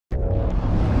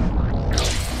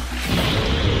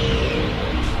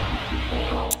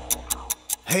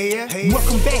Hey,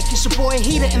 welcome back, it's your boy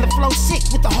Heatah and the flow sick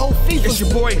with the whole FIFA. It's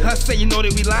your boy Hustla, you know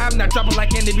that we live. Now drop a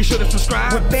like and be sure to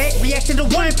subscribe. We're back, reacting to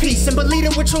One Piece, and believe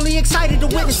it, we're truly excited to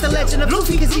witness the legend of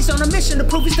Luffy, cause he's on a mission to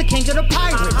prove he's the king of the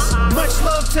pirates. Much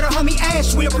love to the homie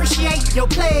Ash, we appreciate your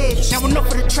pledge. Now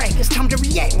enough of the track, it's time to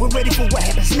react, we're ready for what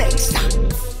happens next.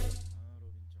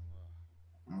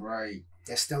 Right.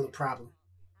 That's still a problem.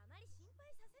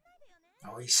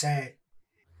 Oh, he's sad.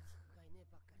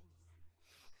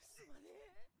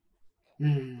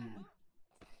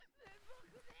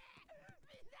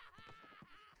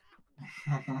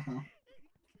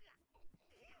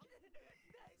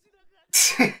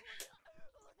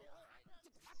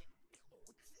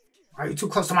 Are you too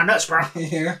close to my nuts, bro?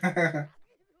 Yeah.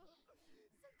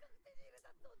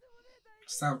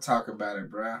 Stop talking about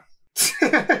it, bro.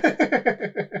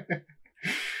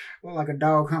 Look like a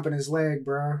dog humping his leg,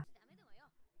 bro.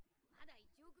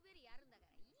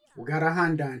 We got a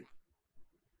hunt done.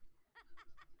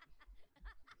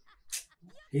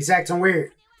 He's acting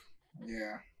weird.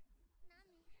 Yeah.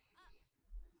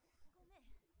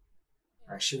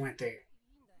 Alright, she went there.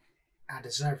 I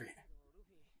deserve it.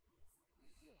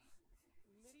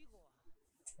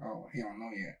 Oh, he don't know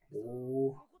yet.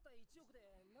 Ooh.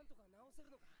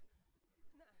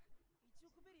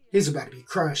 He's about to be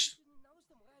crushed.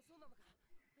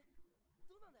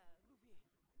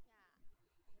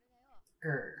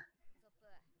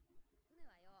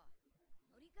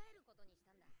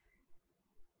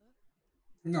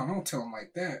 No, don't tell him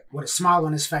like that. With a smile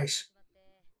on his face.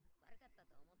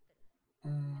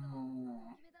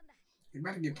 You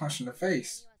about to get punched in the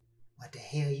face. What the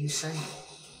hell you say?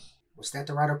 Was that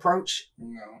the right approach?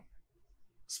 No.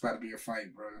 It's about to be a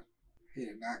fight, bro. He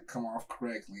did not come off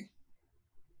correctly.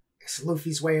 It's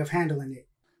Luffy's way of handling it.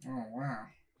 Oh, wow.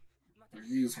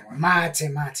 Use one. Mate.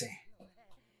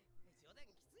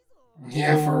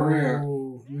 Yeah, for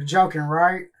real. You're joking,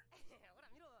 right?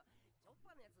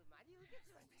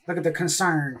 Look at the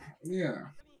concern. Yeah.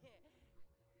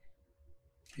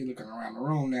 He looking around the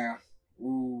room now.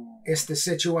 Ooh. It's the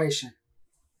situation.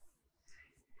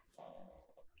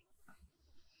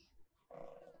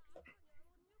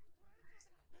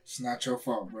 It's not your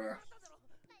fault, bro.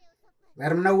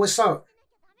 Let him know what's up.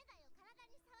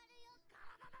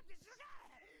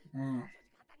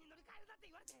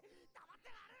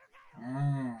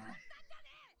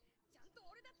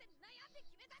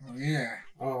 Yeah.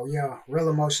 Oh, yeah. Real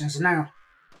emotions now.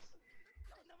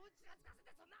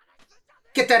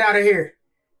 Get that out of here.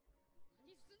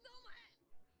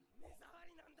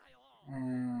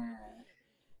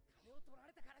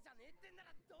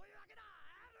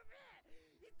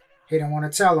 He didn't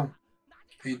want to tell him.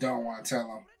 He don't want to tell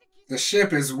him. The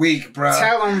ship is weak, bro.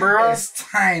 Tell him, bro. It's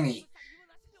tiny.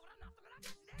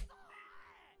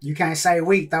 You can't say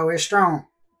weak, though. It's strong.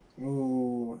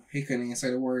 Ooh, he couldn't even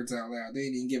say the words out loud. They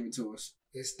didn't even give it to us.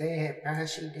 It's dead. Ah,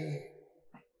 she dead.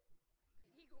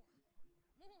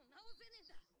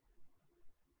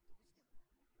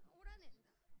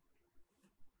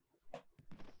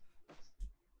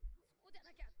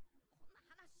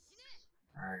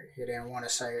 Alright, he didn't want to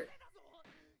say it.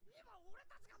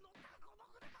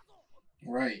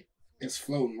 Right. It's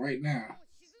floating right now.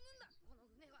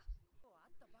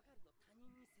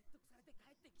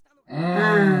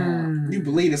 You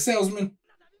believe the salesman?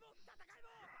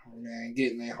 Man,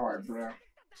 get in their heart, bro.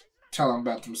 Tell them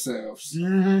about themselves.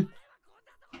 In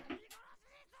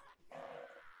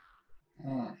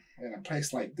a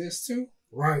place like this, too?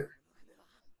 Right.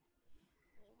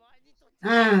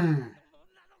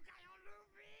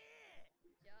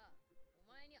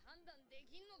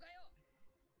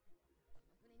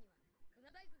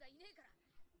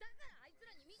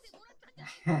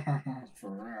 For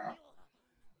real.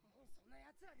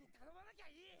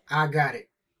 I got it.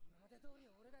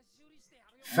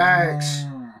 Facts.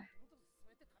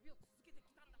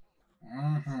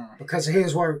 Because of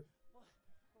his work.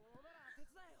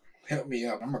 Help me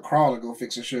up. I'm gonna crawl to go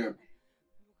fix the ship.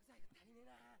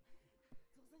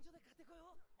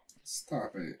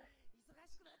 Stop it.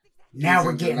 Now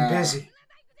we're getting busy.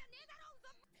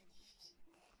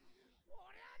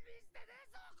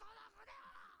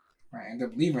 I end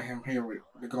up leaving him here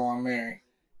to go on Mary.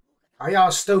 Are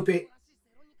y'all stupid?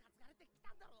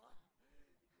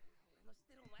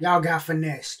 Y'all got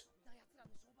finessed.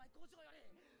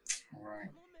 Right.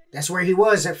 That's where he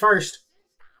was at first.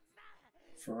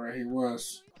 For where he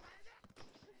was.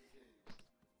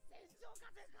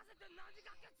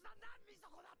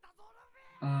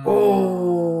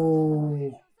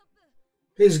 Oh,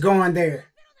 he's going there.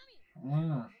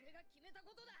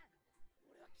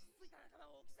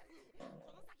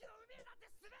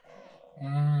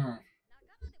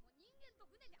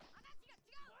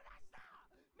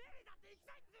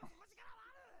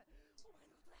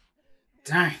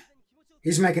 Dang.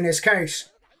 He's making his case.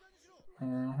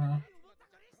 Mm-hmm.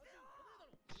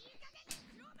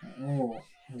 Oh,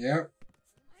 yep.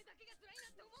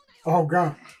 Oh,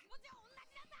 God.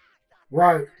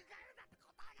 Right.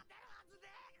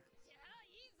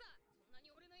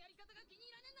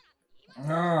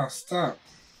 Ah, stop.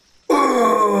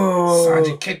 Oh.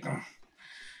 Sanji kicked him.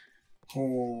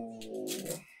 Oh.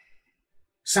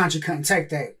 Sanji couldn't take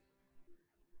that.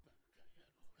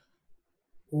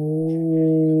 Ooh.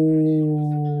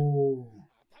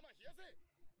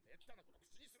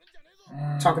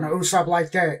 Talking to Usopp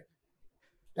like that.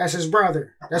 That's his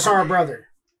brother. That's our brother.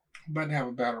 About to have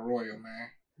a battle royal,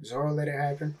 man. Zoro let it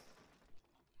happen.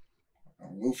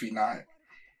 Luffy not.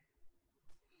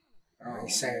 Oh,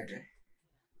 he's sad. Man.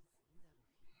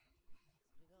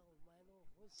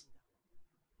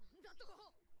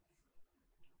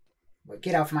 But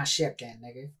get off my ship then,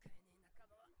 nigga.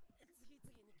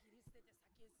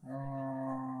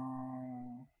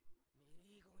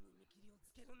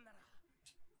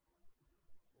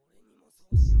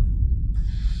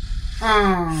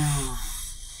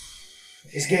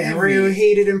 It's getting heavy. real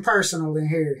heated and personal in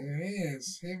here. It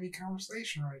is. Heavy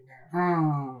conversation right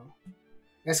now.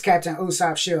 That's Captain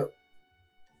Usopp's ship.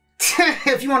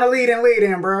 If you want to lead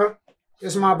in, bro.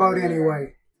 It's my boat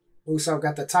anyway. Usopp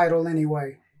got the title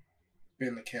anyway.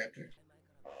 Been the captain.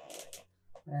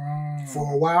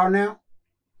 For a while now.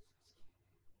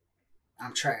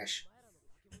 I'm trash.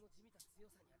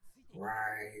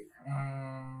 Right.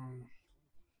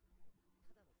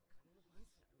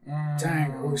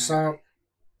 Dang, Usopp.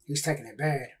 He's taking it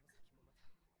bad.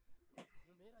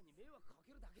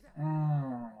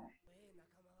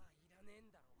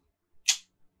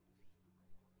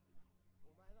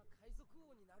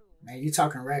 Man, you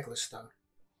talking reckless though.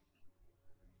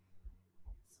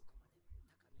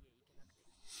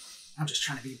 I'm just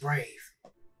trying to be brave.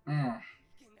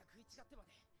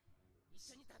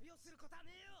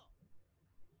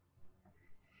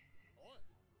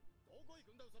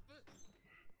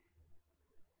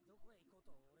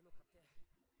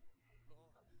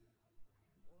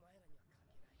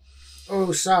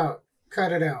 Oh, stop.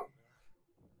 Cut it out.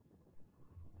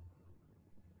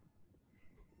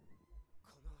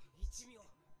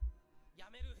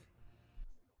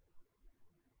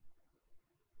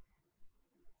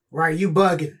 Right, you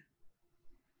bugging.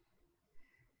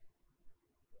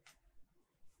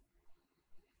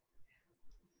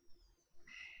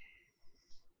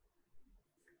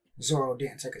 Zoro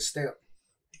didn't take a step.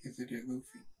 If it did Luffy.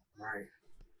 Right.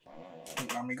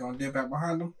 You want me gonna dip back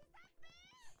behind him?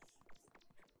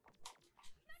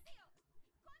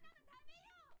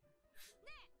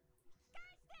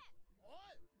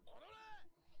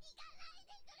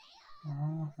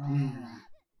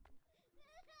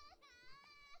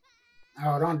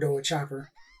 Oh, don't do it,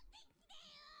 Chopper.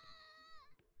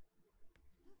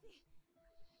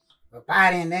 But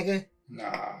bye then, nigga.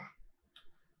 Nah.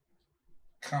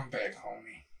 Come back,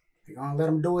 homie. You're gonna let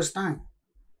him do his thing.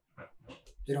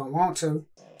 You don't want to.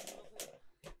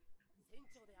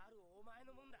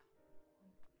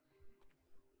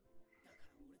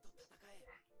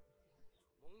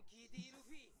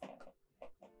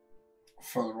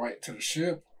 For the right to the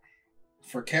ship.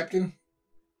 For captain.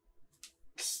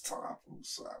 Stop,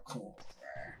 Usopp. Come on,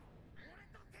 man.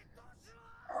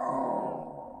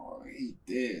 Oh, he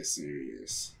dead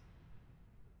serious.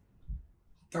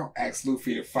 Don't ask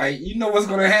Luffy to fight. You know what's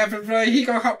gonna happen, bro. He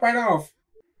gonna hop right off.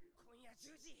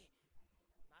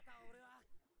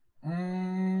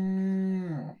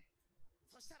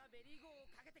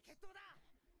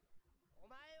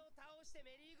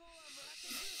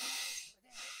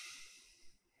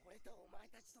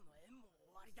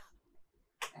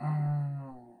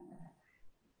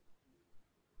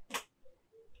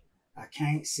 I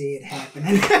can't see it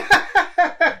happening.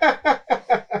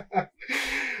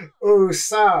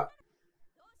 Usopp.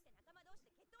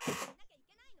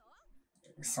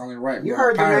 It's only right. You We're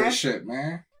heard a the pirate man. ship,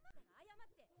 man.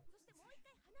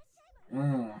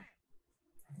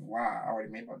 Wow, I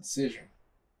already made my decision.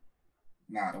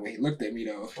 Nah, the way he looked at me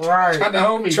though. Right. Tried to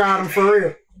hold me. Tried him for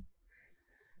real.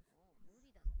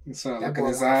 So That look boy at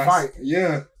his wanna eyes. fight.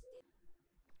 Yeah.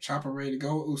 Chopper ready to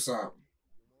go, Usopp.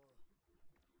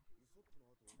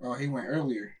 Oh, he went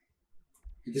earlier.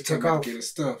 He just took came back off. to get his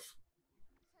stuff.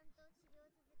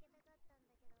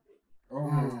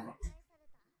 Oh.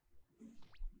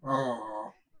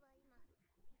 Oh.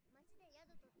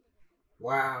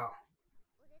 Wow.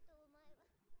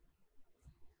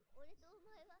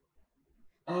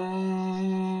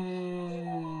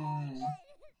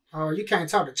 Oh, you can't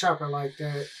talk to Chopper like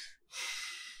that.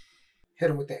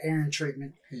 Hit him with the Aaron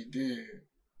treatment. He did.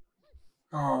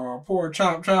 Oh, poor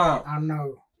Chop Chop. I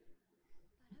know.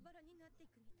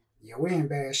 Yeah, we in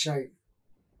bad shape.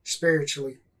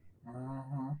 Spiritually.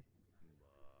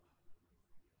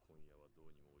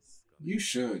 You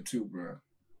should too, bro.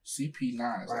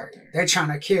 CP9 is out there. They're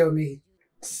trying to kill me.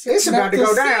 It's about to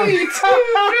go down.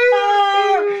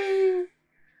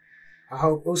 I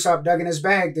hope Usopp dug in his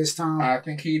bag this time. I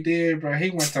think he did, bro. He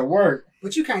went to work.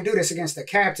 But you can't do this against the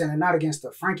captain and not against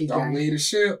the Frankie gang. Don't lead the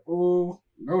ship. Ooh.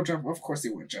 No jump. Of course he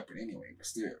wouldn't jump it anyway, but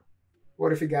still.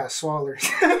 What if he got swallowed?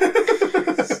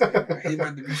 He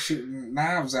about to be shooting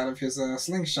knives out of his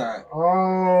slingshot.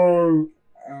 Oh.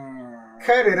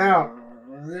 Cut it out.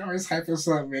 They always hype us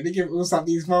up, man. They give Usopp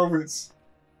these moments.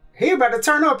 He about to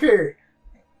turn up here.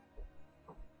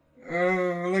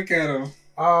 Look at him.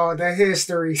 Oh, the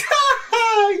history.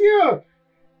 Yeah.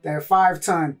 That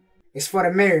 5-ton is for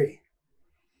the Mary.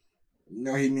 You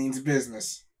know he means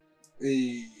business.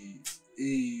 There's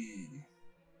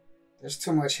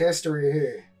too much history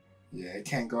here. Yeah, it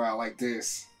can't go out like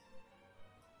this.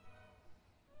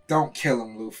 Don't kill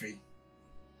him, Luffy.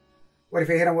 What if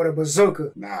he hit him with a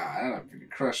bazooka? Nah, that'd be the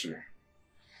crusher.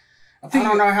 I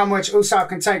don't know how much Usopp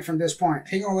can take from this point.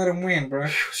 He gonna let him win, bro.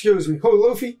 Excuse me. Who,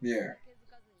 Luffy? Yeah.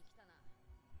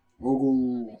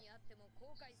 Ooh.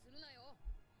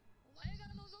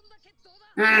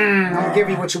 I'm gonna give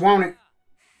you what you wanted.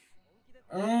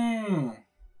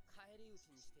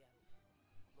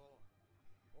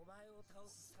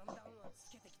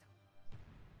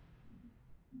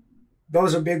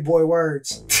 Those are big boy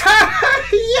words.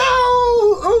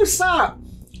 Yo, Usopp!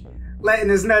 Letting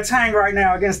his nuts hang right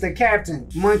now against the captain.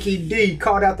 Monkey D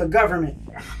called out the government.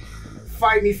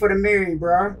 Fight me for the Mary,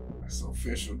 bro. That's an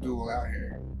official duel out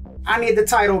here. I need the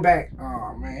title back.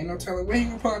 Oh, man. Ain't no telling when he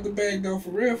gonna pull out the bag, though.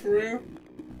 For real, for real.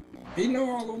 He know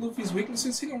all of Luffy's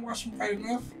weaknesses. He gonna watch him fight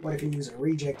enough. What if he use a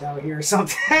reject out here or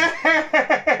something?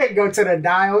 Go to the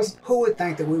dials. Who would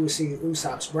think that we would see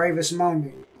Usopp's bravest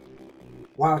moment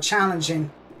while challenging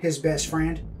his best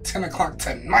friend? 10 o'clock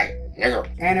tonight, nigga.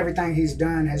 And everything he's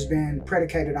done has been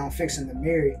predicated on fixing the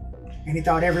Mary. And he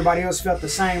thought everybody else felt the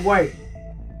same way.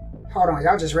 Hold on,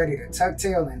 y'all just ready to tuck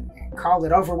tail and call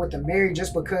it over with the Mary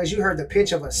just because you heard the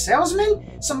pitch of a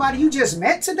salesman? Somebody you just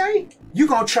met today? You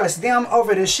gonna trust them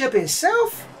over the ship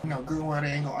itself? You know good well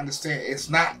they ain't gonna understand it's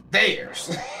not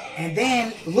theirs. And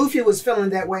then Luffy was feeling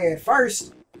that way at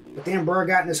first, but then bro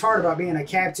got in his heart about being a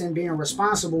captain, being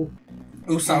responsible.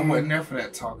 Usopp wasn't there for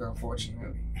that talk,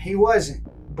 unfortunately. He wasn't.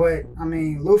 But, I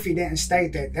mean, Luffy didn't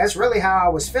state that. That's really how I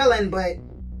was feeling, but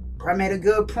bro made a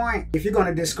good point. If you're going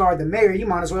to discard the Mary, you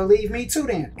might as well leave me too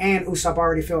then. And Usopp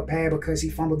already felt bad because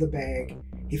he fumbled the bag.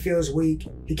 He feels weak.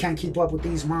 He can't keep up with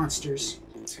these monsters.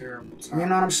 Terrible time. You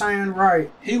know what I'm saying?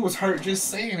 Right. He was hurt just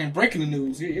saying and breaking the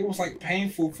news. It was like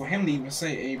painful for him to even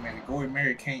say, hey man, the Golden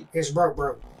Mary can't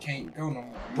broke. Can't go no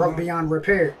more. Broke beyond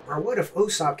repair. Bro, what if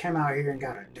Usopp came out here and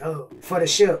got a dub for the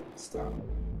ship? Stop.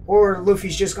 Or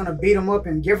Luffy's just gonna beat him up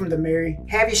and give him the Mary.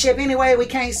 Have your ship anyway, we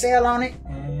can't sail on it.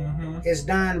 It's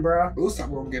done, bro.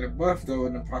 Usopp gonna get a buff though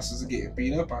in the process of getting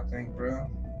beat up, I think, bro.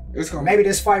 It's gonna maybe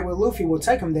this fight with Luffy will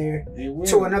take him there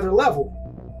to another level.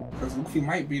 Because Luffy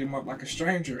might beat him up like a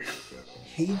stranger.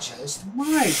 He just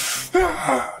might.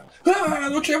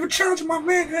 Don't you ever challenge my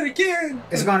manhood again?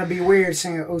 It's gonna be weird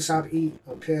seeing Usopp eat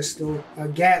a pistol, a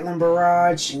Gatling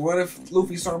barrage. What if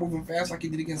Luffy started moving fast like he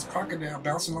did against Crocodile,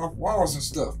 bouncing off walls and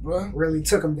stuff, bro? Really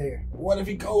took him there. What if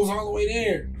he goes all the way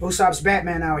there? Usopp's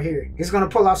Batman out here. He's gonna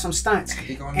pull off some stunts.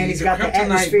 And he's got the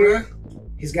atmosphere. Bro.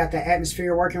 He's got the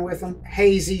atmosphere working with him.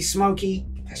 Hazy, smoky.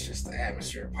 That's just the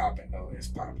atmosphere popping though. It's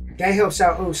popping. That helps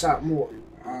out Usopp more.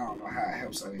 I don't know how it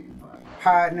helps out anybody.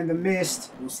 Hiding in the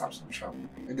mist. Usopp's in trouble.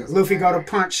 Luffy go to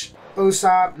punch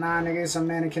Usopp. Nah, nigga, it's a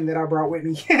mannequin that I brought with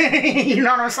me. You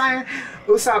know what I'm saying?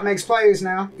 Usopp makes plays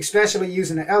now, especially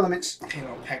using the elements. He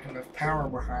don't pack enough power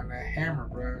behind that hammer,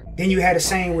 bro. Then you had a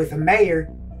scene with the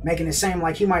mayor, making it seem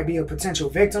like he might be a potential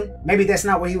victim. Maybe that's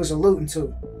not what he was alluding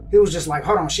to. He was just like,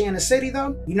 hold on, she in the city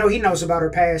though? You know he knows about her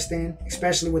past then,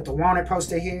 especially with the wanted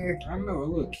poster here. I know, a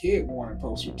little kid wanted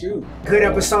poster too. Good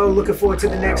episode, looking forward to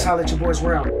the next. Holla at your boys,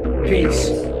 we're out. Peace.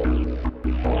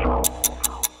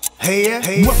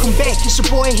 Hey, welcome back, it's your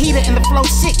boy Heatah and the flow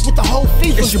sick with the whole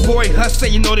fever. It's your boy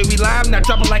Hustla, you know that we live. Now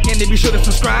drop a like and be sure to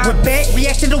subscribe. We're back,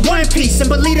 reacting to One Piece, and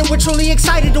believe it, we're truly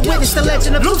excited to witness the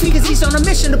legend of Luffy, cause he's on a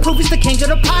mission to prove he's the king of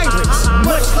the pirates.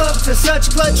 Much love to such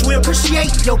clutch, we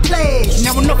appreciate your pledge.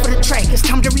 Now enough of the track, it's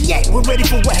time to react, we're ready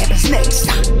for what happens next.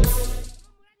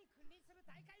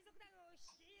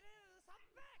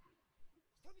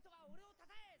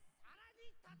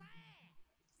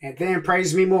 And then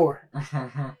praise me more.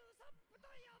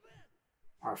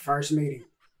 Our first meeting.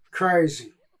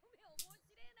 Crazy.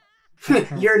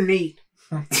 You're neat.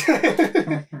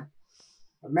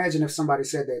 Imagine if somebody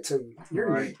said that to you.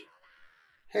 You're neat.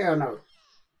 Hell no.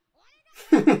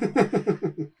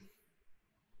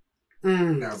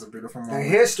 That was a beautiful moment. The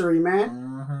history, man.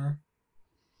 Mm-hmm.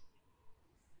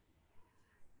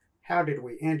 How did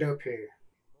we end up here?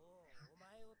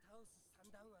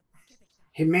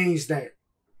 He means that.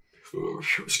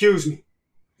 Excuse me.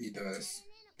 He does.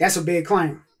 That's a big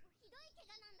claim.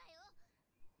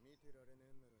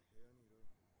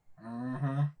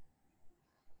 Mm-hmm.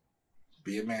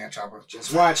 Be a man, Chopper.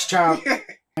 Just watch, Chop.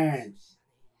 Man.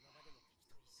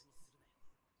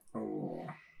 Oh.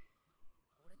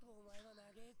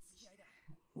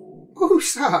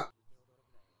 Usopp.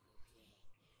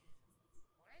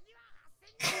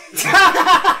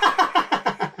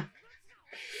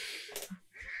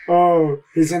 Oh,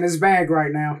 he's in his bag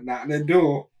right now. Not in the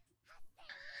duel.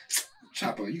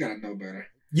 Chopper, you gotta know better.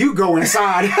 You go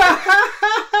inside.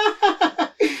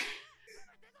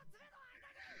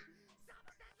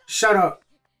 Shut up.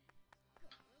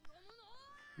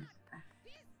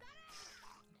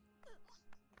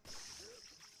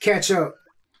 Catch up.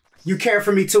 You care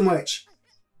for me too much.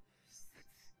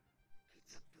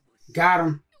 Got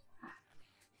him.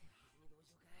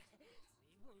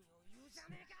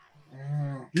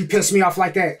 You piss me off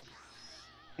like that.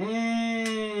 Okay,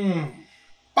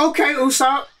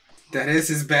 Usopp. That is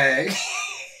his bag.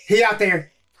 He out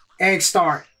there. Egg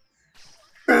star.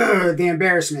 The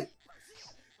embarrassment.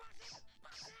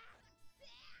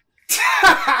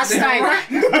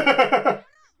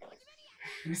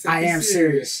 I am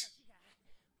serious.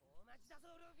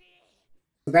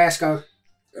 Tabasco.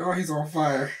 Oh, he's on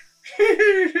fire.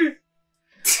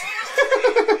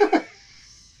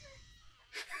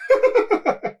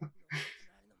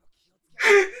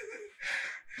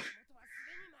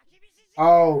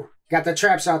 Oh, got the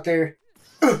traps out there.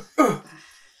 Yeah,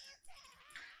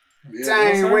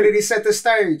 Dang, when did he set the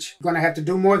stage? Gonna have to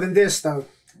do more than this, though.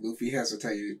 Luffy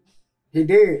hesitated. He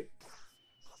did.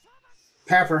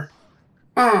 Pepper.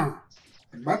 I'm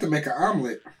about to make an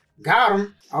omelet. Got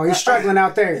him. Oh, he's struggling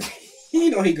out there. You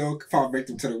know he go fall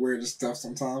victim to the weirdest stuff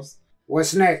sometimes.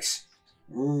 What's next?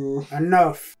 Ooh.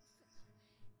 Enough.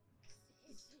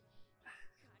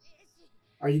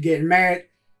 Are you getting mad?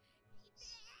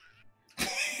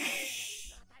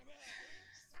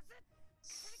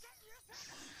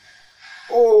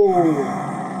 Oh.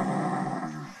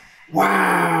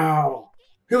 Wow.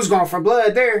 He was going for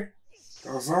blood there.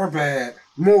 Those are bad.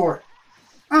 More.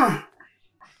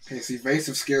 His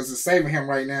evasive skills is saving him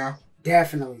right now.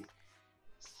 Definitely.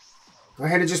 Go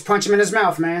ahead and just punch him in his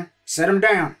mouth, man. Set him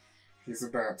down. He's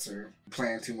about to.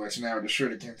 Playing too much now with the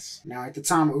shurikens. Now at the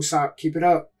time, Usopp. Keep it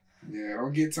up. Yeah,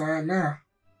 don't get tired now.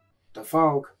 The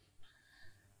fog.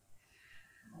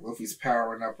 Luffy's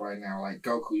powering up right now. Like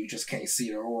Goku, you just can't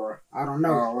see the aura. I don't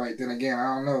know. Oh, wait. Then again,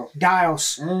 I don't know.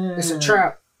 Dials. It's a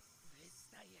trap.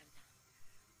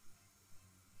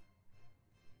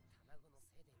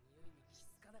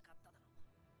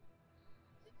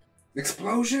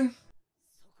 Explosion?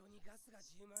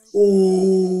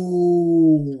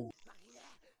 Ooh.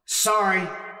 Sorry.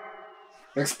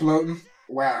 Exploding?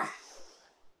 Wow.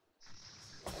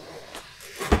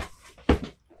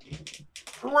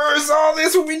 Where's all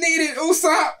this when we need it,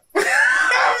 Usopp?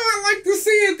 I like to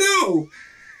see it, though.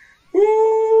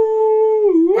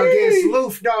 Ooh, Against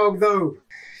Luffy, dog, though.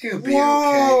 He'll be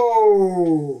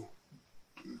Whoa.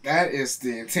 okay. That is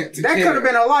the intent to That kill. could have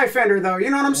been a life ender, though. You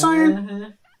know what I'm saying?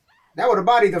 Mm-hmm. That would have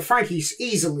bodied the Frankies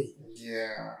easily.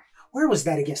 Yeah. Where was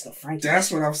that against the Frankies?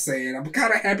 That's what I'm saying. I'm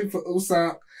kind of happy for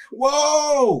Usopp.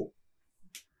 Whoa!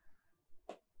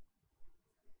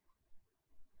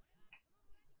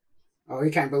 Oh, he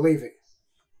can't believe it.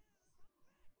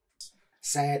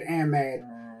 Sad and mad.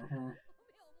 Mm-hmm.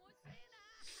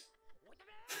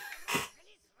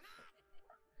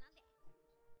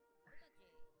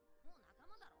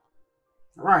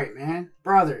 Right, man.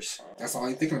 Brothers. That's all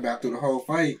he's thinking about through the whole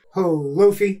fight. Who?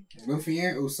 Luffy? Luffy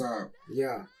and Usopp.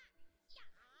 Yeah.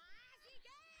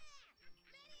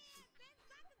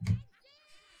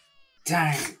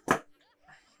 Dang.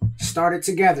 Started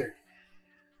together.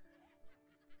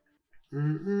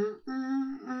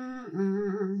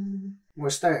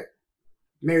 What's that?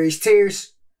 Mary's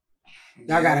tears?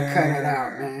 Y'all gotta cut it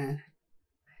out, man.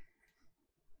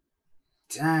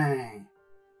 Dang.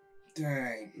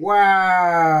 Dang.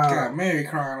 Wow. Got Mary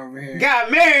crying over here. Got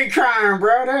Mary crying,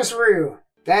 bro. That's real.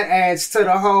 That adds to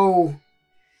the whole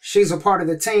she's a part of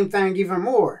the team thing even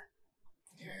more.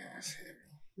 Yeah, that's heavy.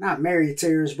 Not Mary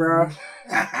tears, bro.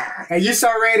 Hey, you so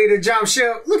ready to jump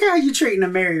ship? Look how you treating the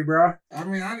Mary, bro. I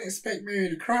mean, I didn't expect Mary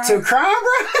to cry. To cry,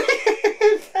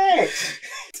 bro? Facts.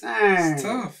 Dang. It's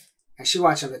tough. And she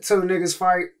watching the two niggas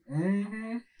fight.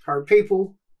 Mm-hmm. Her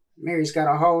people. Mary's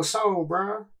got a whole soul,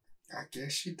 bro. I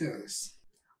guess she does.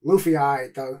 Luffy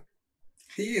alright, though.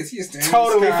 He is standing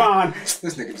Totally in the sky. fine.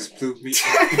 This nigga just blew me.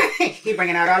 He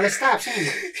bringing out all the stops, ain't he?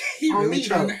 He On really me,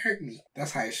 trying though. to hurt me.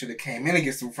 That's how it should have came in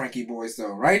against some Frankie boys,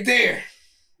 though. Right there.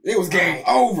 It was game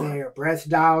over. Yeah, breath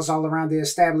dials all around the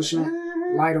establishment.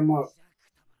 Light them up.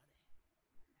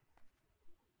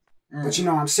 But you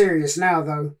know I'm serious now,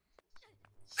 though.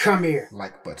 Come here.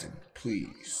 Like button,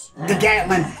 please. The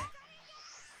Gatlin.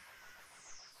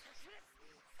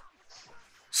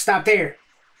 Stop there.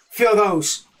 Feel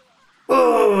those.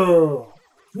 Oh.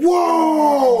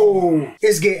 Whoa.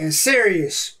 It's getting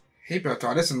serious. He built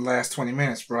all this in the last 20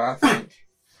 minutes, bro, I think.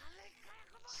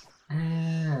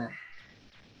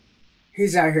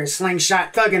 He's out here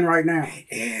slingshot thugging right now. He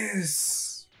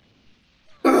is.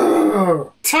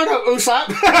 Turn up, Usopp.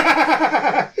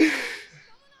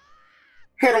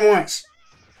 Hit him once.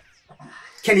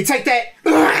 Can he take that?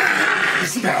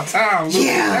 It's about time, Luffy.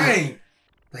 Yeah. Dang.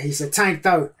 But he's a tank,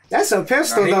 though. That's a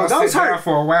pistol, He though. gonna Those sit down hurt.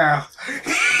 for a while.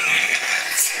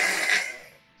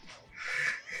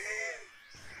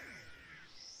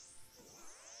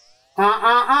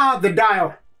 The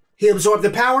dial. He absorbed the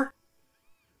power.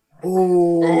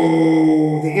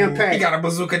 Ooh, the impact. He got a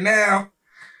bazooka now.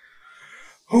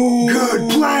 Ooh.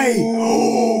 Good play.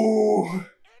 Ooh.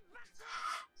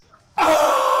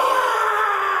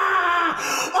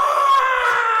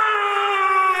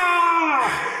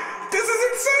 This is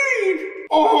insane.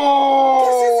 Oh,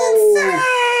 This is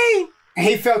insane. And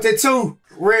he felt it too.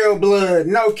 Real blood,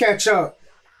 no ketchup.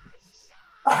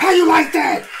 How you like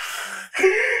that?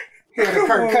 He had a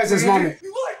Kirk Cousins moment.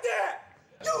 You like that?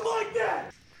 You like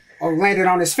that? Oh, landed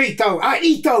on his feet though. I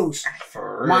eat those.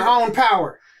 For real. My own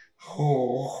power.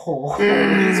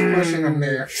 He's pushing him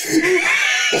there.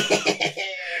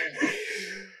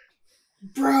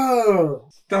 Bro.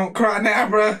 Don't cry now,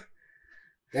 bro.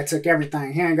 That took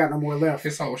everything. He ain't got no more left.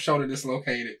 His whole shoulder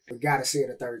dislocated. We gotta see it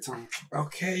a third time.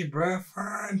 Okay, bruh,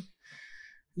 fine.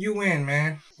 You win,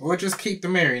 man. We'll just keep the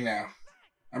Mary now.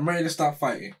 I'm ready to stop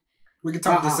fighting. We can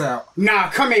talk this out. Nah,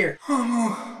 come here.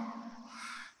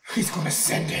 He's gonna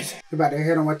send it. We about to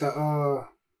hit him with the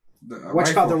what you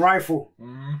rifle. call the rifle.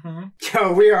 Mm-hmm.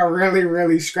 Yo, we are really,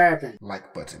 really scrapping.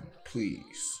 Like button,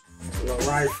 please. The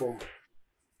rifle.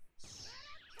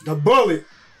 The bullet.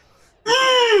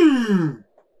 Mmm.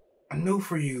 A new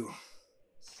for you.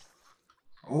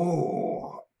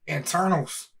 Oh,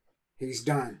 internals. He's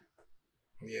done.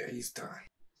 Yeah, he's done.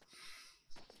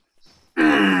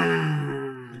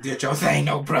 Mm. You did your thing,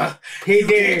 though, bruh. He You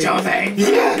did your thing.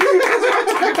 Yeah.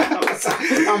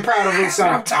 I'm proud of That's what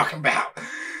I'm himself. talking about.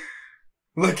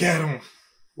 Look at him.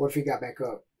 What if he got back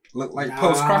up? Look like Nah.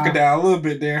 post-crocodile a little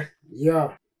bit there.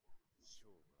 Yeah.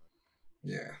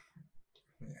 Yeah.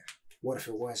 What if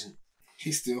it wasn't?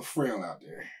 He's still frail out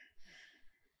there.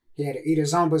 He had to eat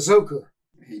his own bazooka.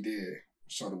 He did.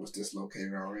 Shoulder was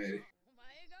dislocated already.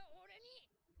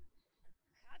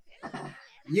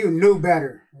 You knew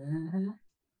better. Mm-hmm.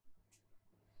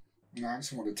 No, I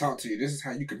just want to talk to you. This is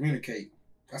how you communicate.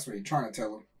 That's what he's trying to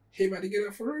tell him. He about to get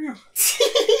up for real.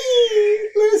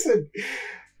 Listen.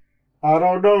 I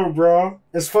don't know, bro.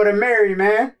 It's for the Mary,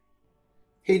 man.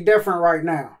 He different right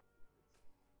now.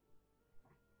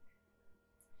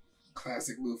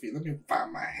 Classic Luffy. Let me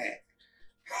find my hat.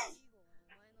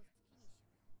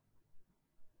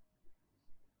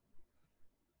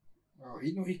 Oh,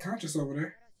 he know he conscious over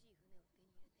there.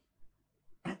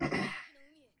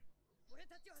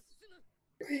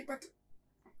 He about to...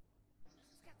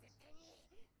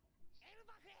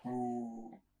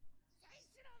 Oh.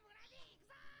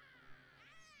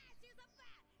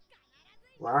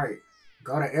 Right.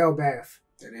 Go to Elbath.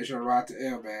 That is your ride to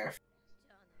Elbath.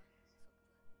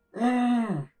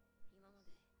 Mm.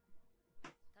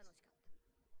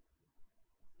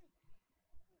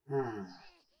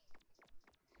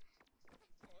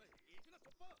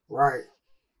 Right.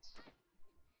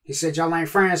 He said y'all ain't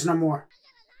friends no more.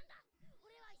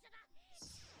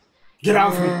 Get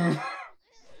off me.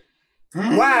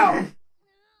 Wow.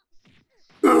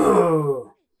 Ugh.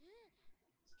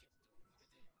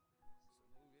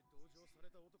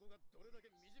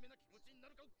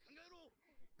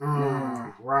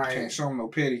 Right. Can't show him no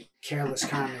pity. Careless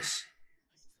kindness.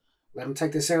 Let him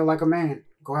take this L like a man.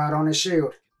 Go out on his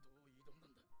shield.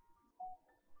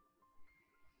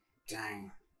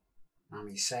 Dang. I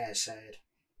mean, sad.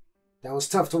 That was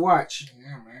tough to watch.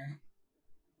 Yeah, man.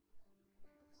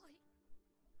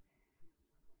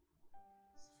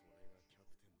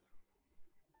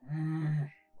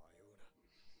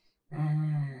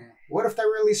 What if they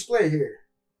really split here?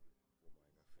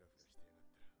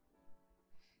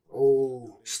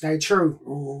 Stay true.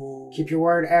 Ooh. Keep your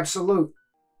word absolute.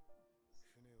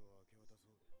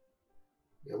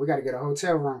 Yeah, we gotta get a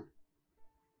hotel room.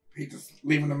 He just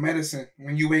leaving the medicine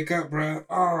when you wake up, bruh.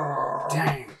 Oh.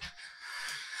 Dang.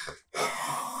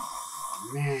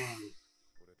 Man.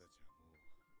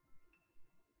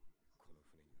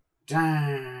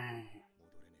 Dang.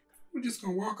 We're just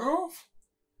gonna walk off?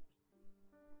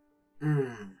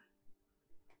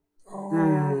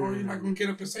 Oh, you're not gonna get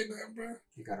up and say nothing, bruh?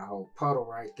 You got a whole puddle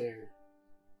right there.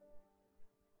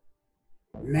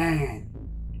 Man.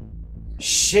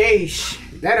 Sheesh.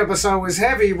 That episode was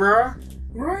heavy, bro.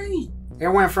 Right. It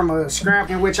went from a scrap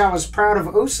in which I was proud of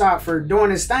Usopp for doing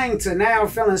his thing to now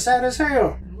feeling sad as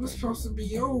hell. We're supposed to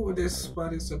be over this by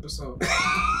this episode.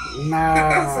 Nah.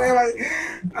 I'm saying,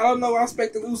 like, I don't know. I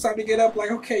expected Usopp to get up,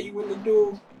 like, okay, you want to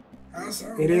do.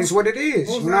 It is what it is.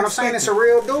 You know what I'm saying? It's a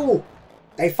real duel.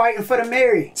 They fighting for the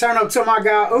Mary. Turn up to my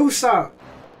guy Usopp,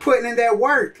 putting in that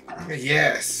work.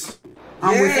 Yes.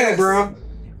 I'm with you, bro.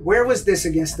 Where was this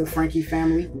against the Frankie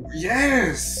family?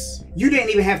 Yes. You didn't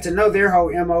even have to know their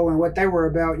whole MO and what they were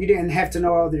about. You didn't have to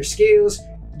know all their skills.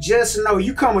 Just know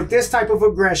you come with this type of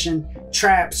aggression,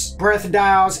 traps, breath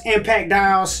dials, impact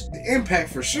dials. The impact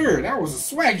for sure. That was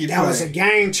a swaggy That was a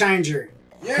game changer.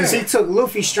 Yeah. Because he took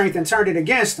Luffy's strength and turned it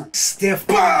against him. Stiff.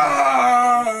 Hit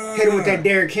him with that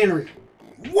Derrick Henry.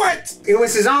 What? It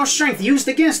was his own strength used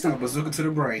against him. A bazooka to the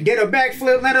brain. Did a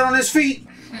backflip, landed on his feet.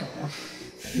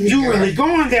 You really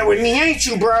going there with me, ain't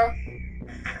you, bro?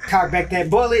 Cock back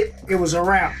that bullet. It was a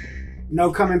wrap.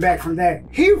 No coming back from that.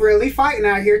 He really fighting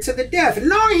out here to the death.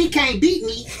 No, he can't beat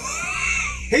me.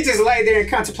 He just laid there and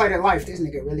contemplated life. This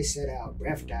nigga really set out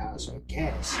breath dials with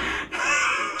gas.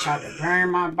 Tried to burn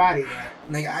my body out.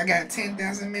 Nigga, I got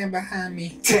 10,000 men behind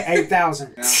me. To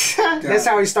 8,000. That's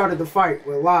how he started the fight,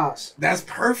 with lies. That's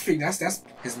perfect. That's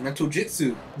his mental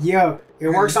jitsu. Yeah, it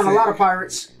works on a lot of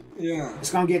pirates. Yeah. It's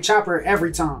gonna get Chopper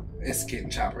every time. It's getting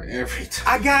Chopper every time.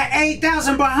 I got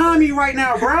 8,000 behind me right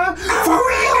now, bruh. For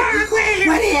real?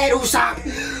 Where they at,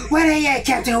 Usopp? Where they at,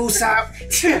 Captain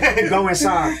Usopp? Go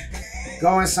inside.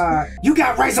 Go inside. You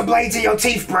got razor blades in your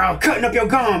teeth, bro. Cutting up your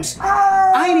gums.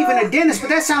 I ain't even a dentist, but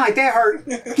that sound like that hurt.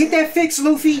 Get that fixed,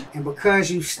 Luffy. And because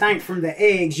you stank from the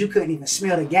eggs, you couldn't even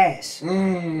smell the gas.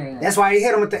 That's why he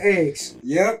hit him with the eggs.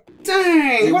 Yep.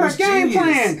 Dang, what a game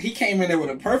plan. He came in there with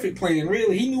a perfect plan,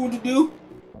 really. He knew what to do.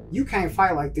 You can't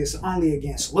fight like this only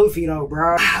against Luffy, though,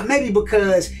 bro. Maybe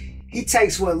because he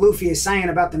takes what Luffy is saying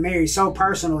about the Mary so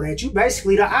personal that you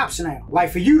basically the ops now.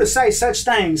 Like, for you to say such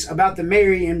things about the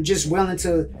Mary and just willing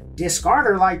to discard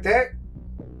her like that,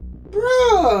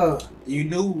 bruh. You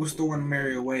knew we was throwing the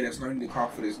Mary away. That's no need to call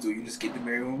for this dude. You just get the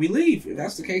Mary when we leave. If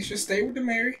that's the case, just stay with the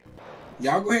Mary.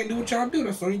 Y'all go ahead and do what y'all do.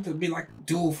 There's no need to be like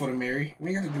duel for the Mary.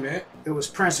 We ain't got to do that. It was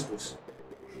principles.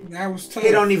 That was tough.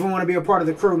 He don't even want to be a part of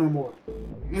the crew no more.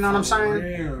 You know what I'm saying?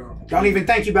 Yeah. Don't even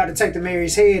think you about to take the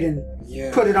Mary's head and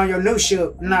put it on your new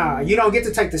ship. Nah, you don't get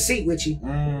to take the seat with you.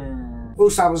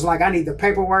 Usopp was like, I need the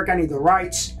paperwork, I need the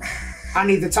rights, I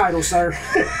need the title, sir.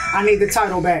 I need the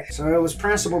title back. So it was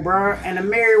principle, bro. And the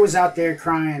Mary was out there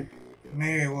crying.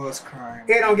 Mary was crying.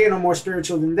 It don't get no more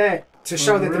spiritual than that. To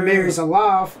show that the Mary's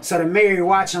alive. So the Mary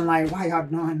watching like, why y'all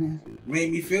doing this?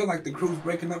 Made me feel like the crew's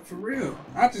breaking up for real.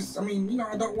 I mean, you know,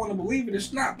 I don't want to believe it.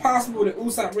 It's not possible that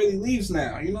Usopp really leaves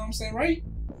now. You know what I'm saying, right?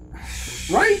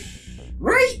 Right?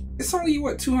 Right? It's only,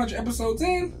 what, 200 episodes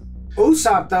in?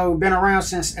 Usopp, though, been around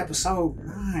since episode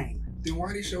 9. Then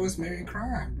why they show us Mary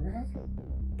crying, bro?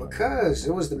 Because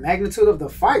it was the magnitude of the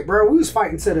fight, bro. We was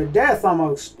fighting to the death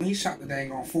almost. He shot the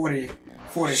dang on 40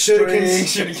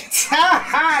 shurikens.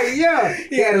 Yeah.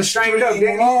 He had them strained up,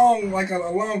 didn't he? Like a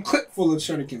long clip full of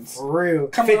shurikens. For real.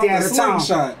 Coming 50 off at the a time.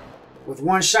 slingshot. With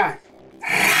one shot.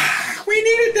 We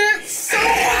needed that so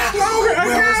much longer.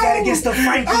 Where was that against the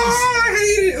Frankies? Oh, I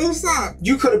hated Usopp.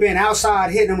 You could have been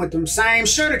outside hitting them with them same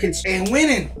shurikens. And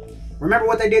winning. Remember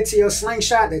what they did to your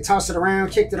slingshot? They tossed it around,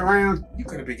 kicked it around. You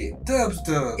could have been getting dubs.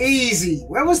 Easy.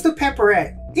 Where was the pepper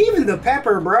at? Even the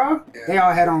pepper, bro. Yeah. They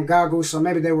all had on goggles, so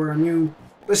maybe they were immune.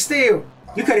 But still,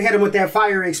 you could have hit them with that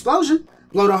fire explosion.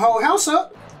 Blow the whole house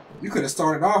up. You could have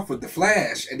started off with the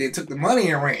Flash and then took the money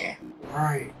and ran.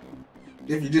 Right.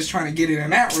 If you're just trying to get in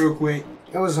and out real quick.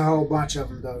 There was a whole bunch of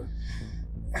them, though.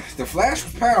 The Flash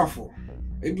was powerful.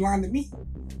 They blinded me.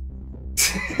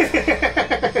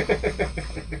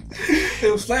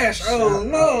 It was Flash. Oh, Lord.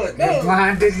 No. They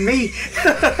blinded me.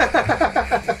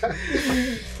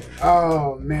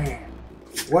 Oh, man.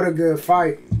 What a good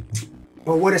fight.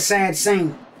 But what a sad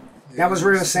scene. That was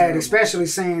real sad, especially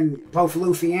seeing both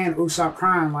Luffy and Usopp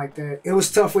crying like that. It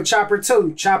was tough with Chopper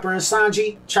too. Chopper and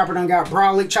Sanji. Chopper done got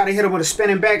Brawly, try to hit him with a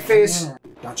spinning back fist.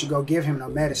 Don't you go give him no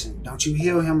medicine. Don't you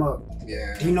heal him up.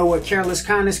 Yeah. Do you know what careless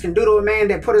kindness can do to a man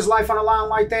that put his life on the line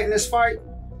like that in this fight?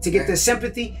 To get the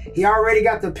sympathy, he already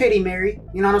got the pity, Mary.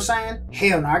 You know what I'm saying?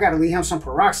 Hell no, I gotta leave him some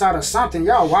peroxide or something.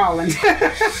 Y'all wildin'.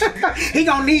 He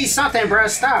gonna need something, bruh.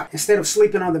 Stop. Instead of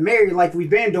sleeping on the Mary like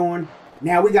we've been doing,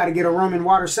 now we gotta get a room in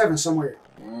Water 7 somewhere.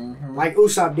 Like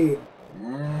Usopp did.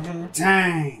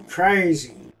 Dang,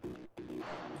 crazy.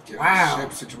 Get wow. The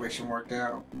ship situation worked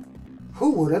out.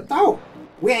 Who would have thought?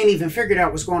 We ain't even figured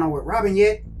out what's going on with Robin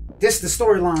yet. This the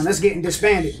storyline. That's getting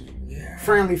disbanded. Yeah.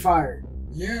 Friendly fire.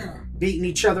 Yeah. Beating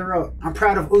each other up. I'm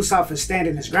proud of Usopp for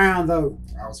standing his ground, though.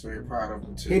 I was very proud of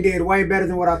him, too. He did way better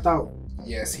than what I thought.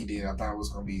 Yes, he did. I thought it was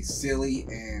going to be silly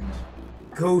and...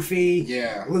 goofy.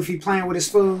 Yeah. Luffy playing with his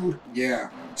food. Yeah.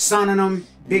 Sonning him.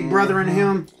 Big brother in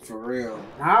him. For real.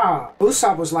 Nah.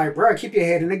 Usopp was like, bro, keep your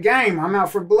head in the game. I'm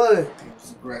out for blood. He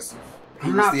was aggressive.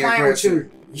 I'm not playing with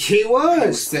you. He was. He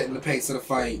was setting the pace of the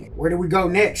fight. Where do we go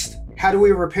next? How do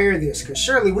we repair this? Because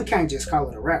surely we can't just call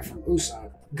it a wrap from Usopp.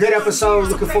 Good episode.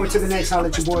 Looking forward to the next. I'll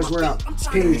let you boys. We're out.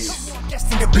 Peace.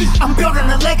 I'm building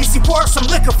a legacy, pour some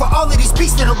liquor for all of these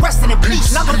beasts that are resting in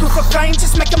peace. Not looking for fame,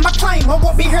 just making my claim. I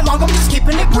won't be here long, I'm just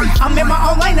keeping it brief. I'm in my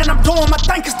own lane and I'm doing my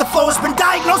thing, cause the flow has been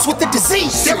diagnosed with the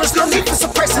disease. There is no need for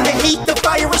suppressing the heat, the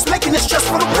fire is making it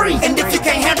stressful to breathe. And if you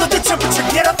can't handle the temperature,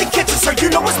 get out the kitchen so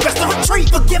you know it's best to retreat.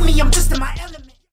 Forgive me, I'm just in my